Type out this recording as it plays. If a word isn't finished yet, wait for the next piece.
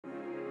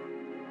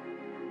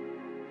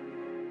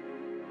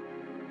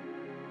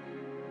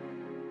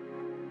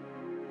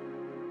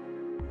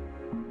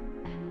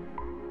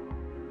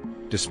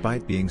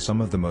Despite being some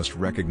of the most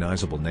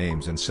recognizable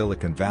names in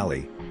Silicon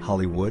Valley,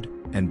 Hollywood,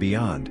 and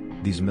beyond,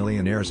 these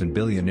millionaires and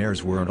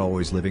billionaires weren't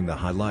always living the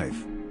high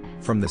life.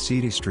 From the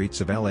seedy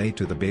streets of LA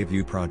to the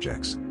Bayview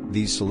projects,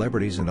 these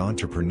celebrities and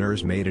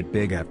entrepreneurs made it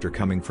big after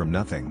coming from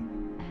nothing.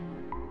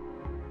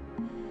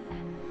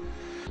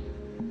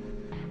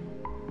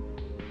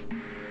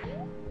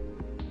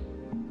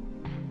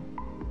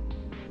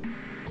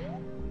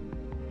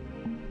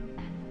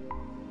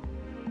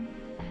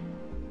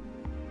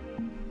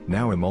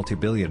 Now a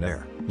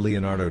multi-billionaire,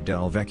 Leonardo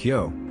Del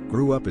Vecchio,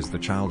 grew up as the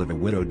child of a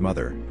widowed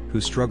mother,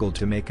 who struggled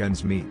to make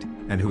ends meet,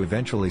 and who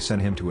eventually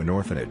sent him to an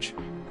orphanage.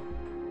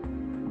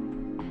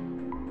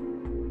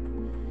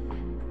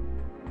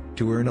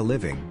 To earn a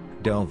living,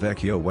 Del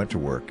Vecchio went to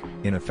work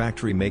in a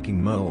factory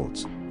making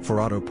molds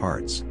for auto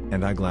parts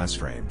and eyeglass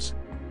frames.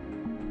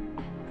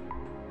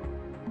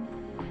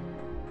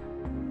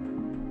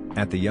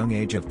 At the young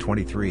age of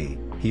 23,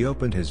 he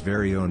opened his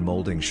very own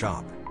molding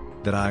shop.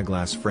 That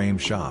eyeglass frame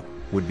shop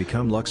would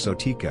become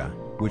Luxottica,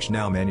 which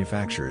now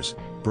manufactures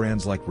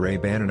brands like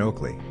Ray-Ban and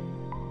Oakley.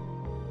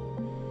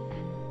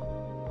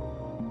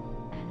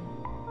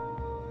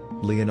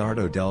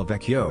 Leonardo Del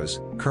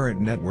Vecchio's current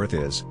net worth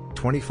is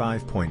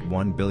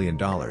 $25.1 billion.